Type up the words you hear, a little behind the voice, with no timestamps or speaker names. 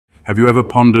Have you ever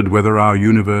pondered whether our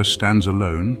universe stands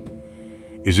alone?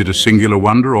 Is it a singular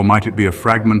wonder, or might it be a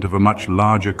fragment of a much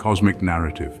larger cosmic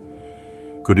narrative?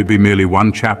 Could it be merely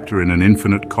one chapter in an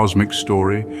infinite cosmic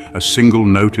story, a single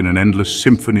note in an endless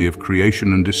symphony of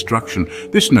creation and destruction?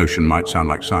 This notion might sound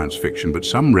like science fiction, but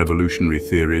some revolutionary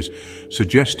theories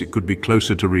suggest it could be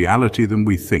closer to reality than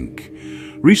we think.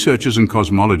 Researchers and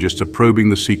cosmologists are probing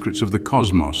the secrets of the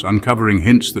cosmos, uncovering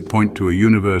hints that point to a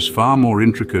universe far more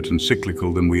intricate and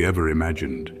cyclical than we ever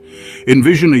imagined.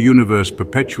 Envision a universe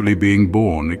perpetually being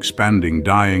born, expanding,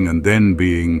 dying, and then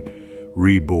being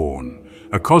reborn.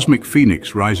 A cosmic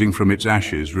phoenix rising from its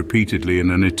ashes repeatedly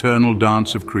in an eternal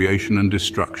dance of creation and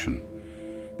destruction.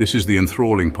 This is the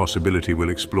enthralling possibility we'll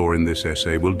explore in this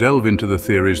essay. We'll delve into the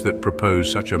theories that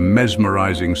propose such a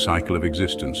mesmerizing cycle of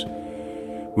existence.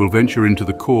 We'll venture into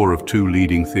the core of two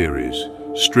leading theories,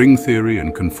 string theory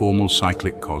and conformal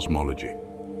cyclic cosmology.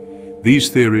 These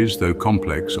theories, though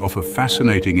complex, offer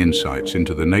fascinating insights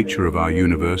into the nature of our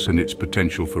universe and its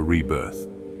potential for rebirth.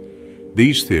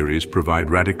 These theories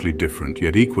provide radically different,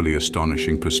 yet equally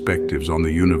astonishing perspectives on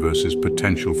the universe's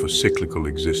potential for cyclical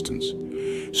existence.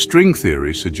 String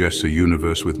theory suggests a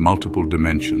universe with multiple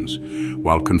dimensions,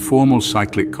 while conformal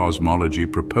cyclic cosmology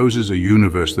proposes a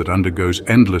universe that undergoes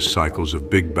endless cycles of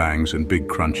big bangs and big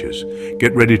crunches.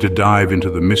 Get ready to dive into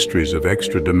the mysteries of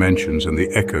extra dimensions and the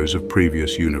echoes of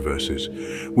previous universes.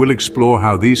 We'll explore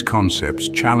how these concepts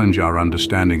challenge our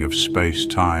understanding of space,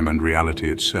 time, and reality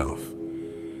itself.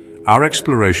 Our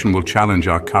exploration will challenge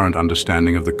our current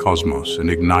understanding of the cosmos and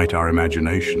ignite our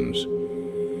imaginations.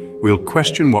 We'll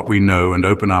question what we know and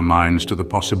open our minds to the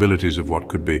possibilities of what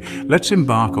could be. Let's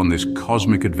embark on this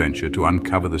cosmic adventure to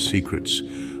uncover the secrets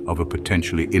of a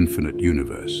potentially infinite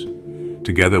universe.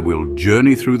 Together we'll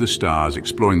journey through the stars,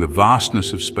 exploring the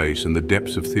vastness of space and the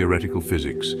depths of theoretical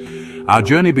physics. Our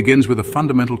journey begins with a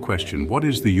fundamental question: what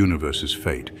is the universe's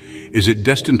fate? Is it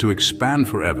destined to expand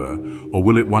forever, or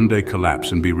will it one day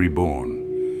collapse and be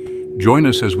reborn? Join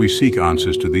us as we seek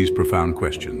answers to these profound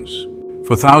questions.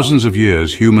 For thousands of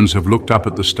years, humans have looked up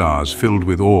at the stars, filled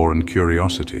with awe and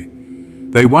curiosity.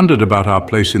 They wondered about our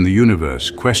place in the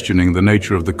universe, questioning the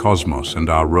nature of the cosmos and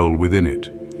our role within it.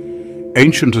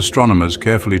 Ancient astronomers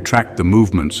carefully tracked the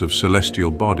movements of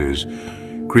celestial bodies,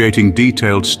 creating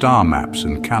detailed star maps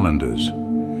and calendars.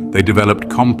 They developed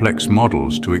complex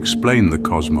models to explain the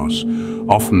cosmos,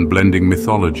 often blending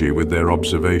mythology with their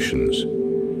observations.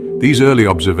 These early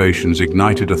observations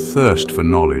ignited a thirst for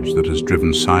knowledge that has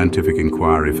driven scientific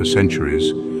inquiry for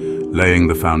centuries, laying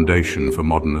the foundation for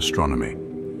modern astronomy.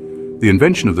 The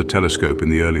invention of the telescope in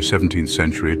the early 17th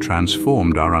century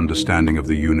transformed our understanding of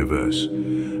the universe,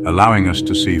 allowing us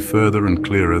to see further and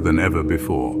clearer than ever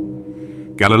before.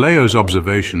 Galileo's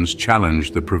observations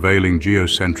challenged the prevailing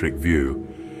geocentric view,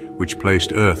 which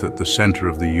placed Earth at the center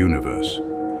of the universe.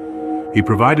 He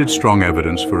provided strong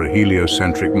evidence for a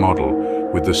heliocentric model,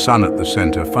 with the sun at the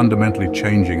center fundamentally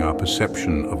changing our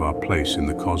perception of our place in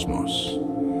the cosmos.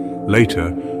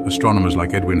 Later, astronomers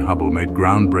like Edwin Hubble made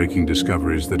groundbreaking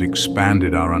discoveries that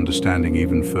expanded our understanding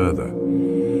even further.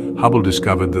 Hubble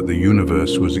discovered that the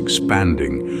universe was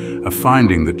expanding, a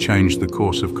finding that changed the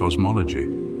course of cosmology.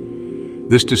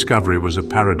 This discovery was a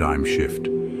paradigm shift,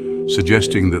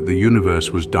 suggesting that the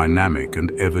universe was dynamic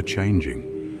and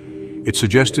ever-changing. It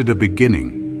suggested a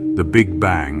beginning, the Big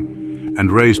Bang, and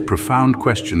raised profound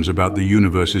questions about the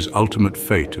universe's ultimate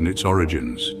fate and its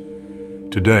origins.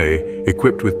 Today,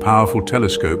 equipped with powerful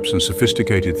telescopes and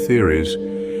sophisticated theories,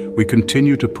 we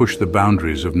continue to push the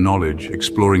boundaries of knowledge,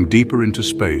 exploring deeper into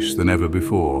space than ever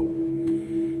before.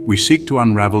 We seek to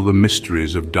unravel the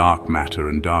mysteries of dark matter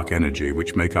and dark energy,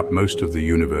 which make up most of the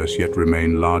universe yet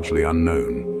remain largely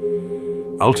unknown.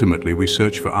 Ultimately, we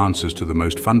search for answers to the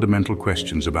most fundamental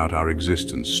questions about our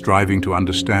existence, striving to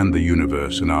understand the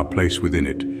universe and our place within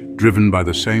it, driven by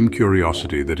the same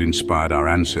curiosity that inspired our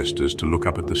ancestors to look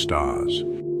up at the stars.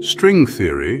 String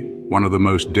theory, one of the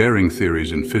most daring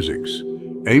theories in physics,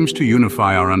 aims to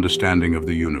unify our understanding of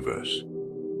the universe.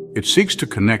 It seeks to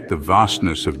connect the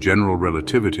vastness of general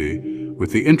relativity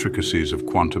with the intricacies of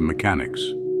quantum mechanics.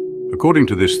 According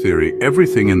to this theory,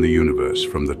 everything in the universe,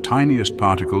 from the tiniest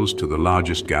particles to the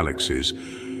largest galaxies,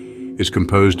 is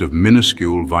composed of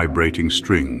minuscule vibrating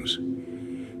strings.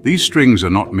 These strings are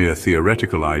not mere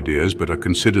theoretical ideas, but are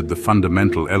considered the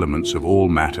fundamental elements of all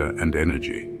matter and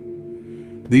energy.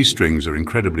 These strings are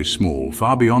incredibly small,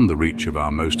 far beyond the reach of our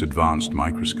most advanced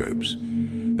microscopes.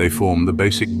 They form the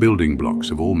basic building blocks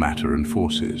of all matter and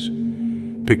forces.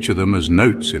 Picture them as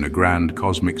notes in a grand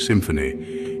cosmic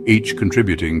symphony, each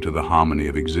contributing to the harmony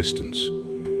of existence.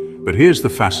 But here's the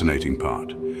fascinating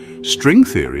part. String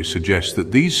theory suggests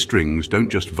that these strings don't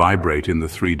just vibrate in the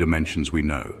 3 dimensions we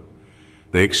know.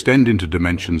 They extend into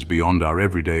dimensions beyond our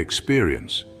everyday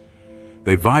experience.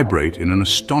 They vibrate in an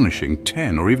astonishing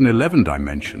 10 or even 11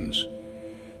 dimensions.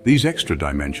 These extra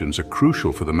dimensions are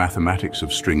crucial for the mathematics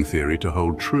of string theory to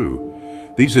hold true.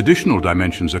 These additional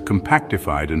dimensions are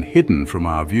compactified and hidden from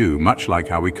our view, much like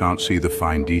how we can't see the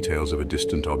fine details of a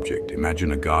distant object.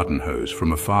 Imagine a garden hose.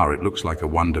 From afar, it looks like a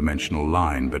one-dimensional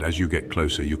line, but as you get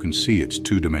closer, you can see its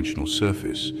 2-dimensional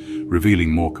surface,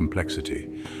 revealing more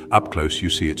complexity. Up close, you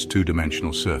see its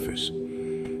 2-dimensional surface.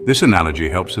 This analogy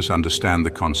helps us understand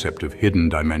the concept of hidden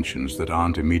dimensions that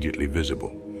aren't immediately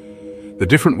visible. The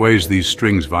different ways these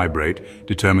strings vibrate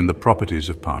determine the properties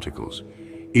of particles.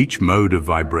 Each mode of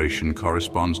vibration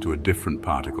corresponds to a different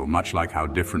particle, much like how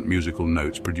different musical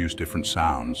notes produce different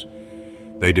sounds.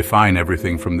 They define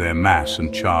everything from their mass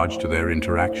and charge to their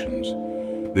interactions.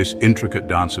 This intricate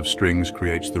dance of strings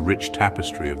creates the rich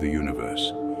tapestry of the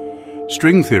universe.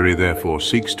 String theory, therefore,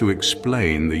 seeks to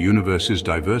explain the universe's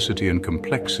diversity and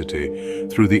complexity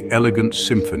through the elegant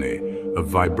symphony of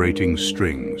vibrating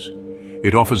strings.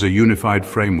 It offers a unified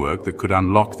framework that could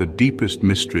unlock the deepest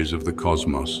mysteries of the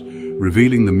cosmos,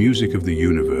 revealing the music of the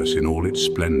universe in all its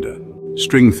splendor.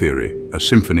 String theory, a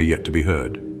symphony yet to be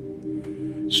heard.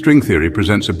 String theory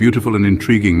presents a beautiful and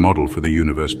intriguing model for the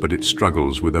universe, but it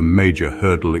struggles with a major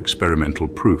hurdle: experimental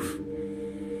proof.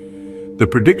 The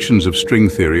predictions of string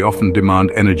theory often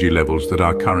demand energy levels that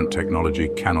our current technology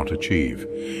cannot achieve.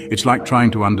 It's like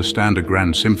trying to understand a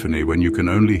grand symphony when you can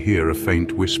only hear a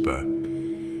faint whisper.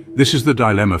 This is the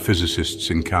dilemma physicists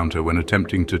encounter when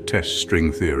attempting to test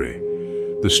string theory.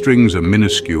 The strings are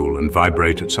minuscule and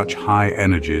vibrate at such high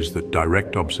energies that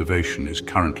direct observation is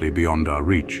currently beyond our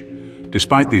reach.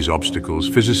 Despite these obstacles,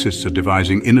 physicists are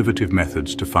devising innovative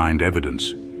methods to find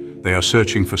evidence. They are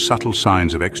searching for subtle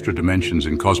signs of extra dimensions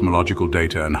in cosmological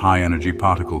data and high-energy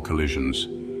particle collisions.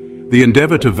 The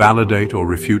endeavor to validate or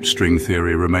refute string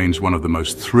theory remains one of the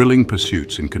most thrilling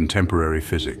pursuits in contemporary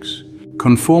physics.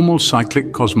 Conformal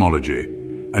cyclic cosmology,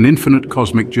 an infinite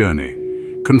cosmic journey.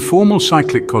 Conformal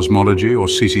cyclic cosmology, or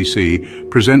CCC,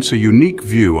 presents a unique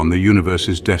view on the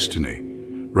universe's destiny.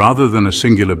 Rather than a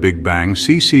singular Big Bang,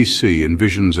 CCC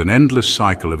envisions an endless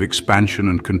cycle of expansion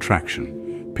and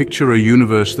contraction. Picture a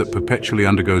universe that perpetually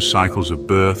undergoes cycles of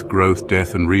birth, growth,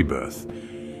 death, and rebirth.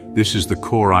 This is the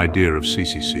core idea of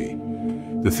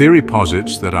CCC. The theory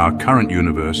posits that our current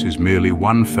universe is merely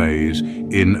one phase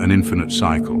in an infinite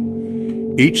cycle.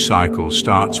 Each cycle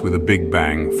starts with a Big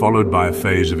Bang, followed by a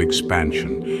phase of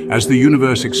expansion. As the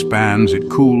universe expands, it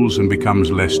cools and becomes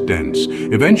less dense.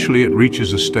 Eventually, it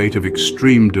reaches a state of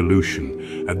extreme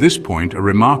dilution. At this point, a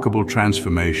remarkable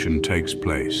transformation takes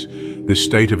place. This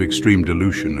state of extreme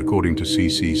dilution, according to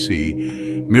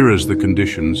CCC, mirrors the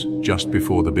conditions just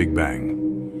before the Big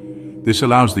Bang. This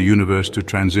allows the universe to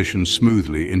transition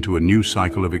smoothly into a new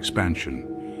cycle of expansion.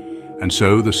 And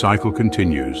so the cycle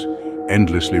continues,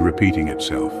 endlessly repeating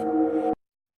itself.